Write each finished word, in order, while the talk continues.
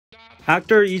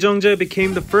Actor Lee Jung-jae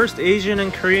became the first Asian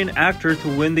and Korean actor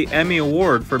to win the Emmy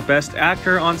Award for Best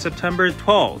Actor on September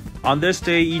 12th. On this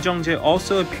day, Lee Jung-jae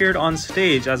also appeared on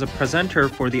stage as a presenter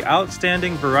for the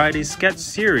Outstanding Variety Sketch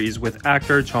Series with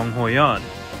actor Jung Ho-yeon.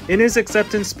 In his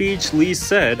acceptance speech, Lee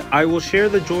said, "I will share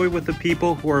the joy with the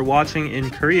people who are watching in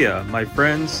Korea, my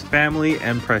friends, family,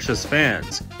 and precious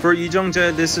fans." For Lee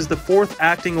Jung-jae, this is the fourth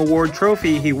acting award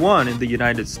trophy he won in the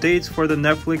United States for the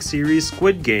Netflix series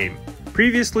Squid Game.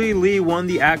 Previously, Lee won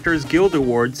the Actors Guild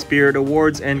Award, Spirit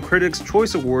Awards, and Critics'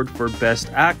 Choice Award for Best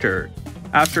Actor.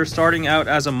 After starting out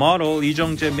as a model, Lee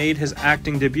Jung-jae made his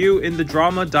acting debut in the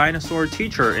drama Dinosaur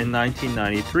Teacher in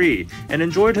 1993 and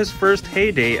enjoyed his first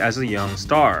heyday as a young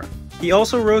star. He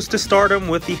also rose to stardom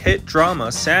with the hit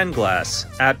drama Sandglass.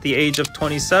 At the age of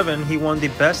 27, he won the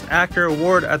Best Actor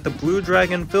award at the Blue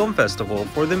Dragon Film Festival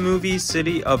for the movie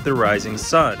City of the Rising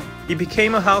Sun. He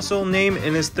became a household name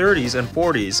in his 30s and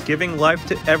 40s, giving life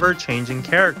to ever-changing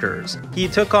characters. He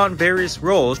took on various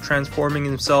roles, transforming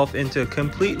himself into a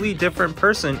completely different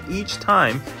person each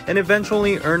time and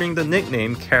eventually earning the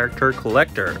nickname Character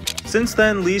Collector. Since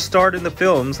then, Lee starred in the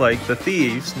films like The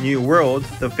Thieves, New World,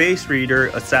 The Face Reader,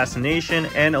 Assassination,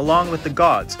 and Along with the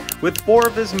Gods, with 4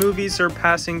 of his movies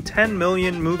surpassing 10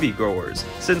 million moviegoers.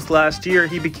 Since last year,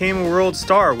 he became a world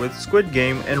star with Squid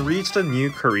Game and reached a new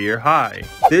career high.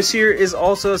 This year is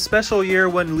also a special year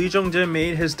when Lee Jung-jae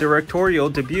made his directorial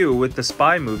debut with the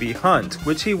spy movie Hunt,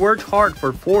 which he worked hard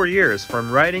for 4 years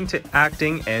from writing to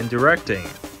acting and directing.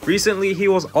 Recently, he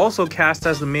was also cast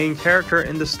as the main character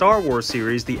in the Star Wars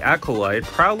series The Acolyte,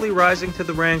 proudly rising to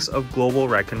the ranks of global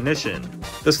recognition.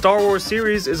 The Star Wars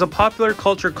series is a popular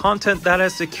culture content that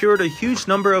has secured a huge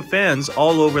number of fans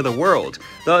all over the world.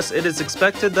 Thus, it is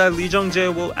expected that Lee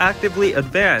Jung-jae will actively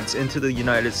advance into the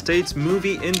United States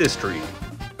movie industry.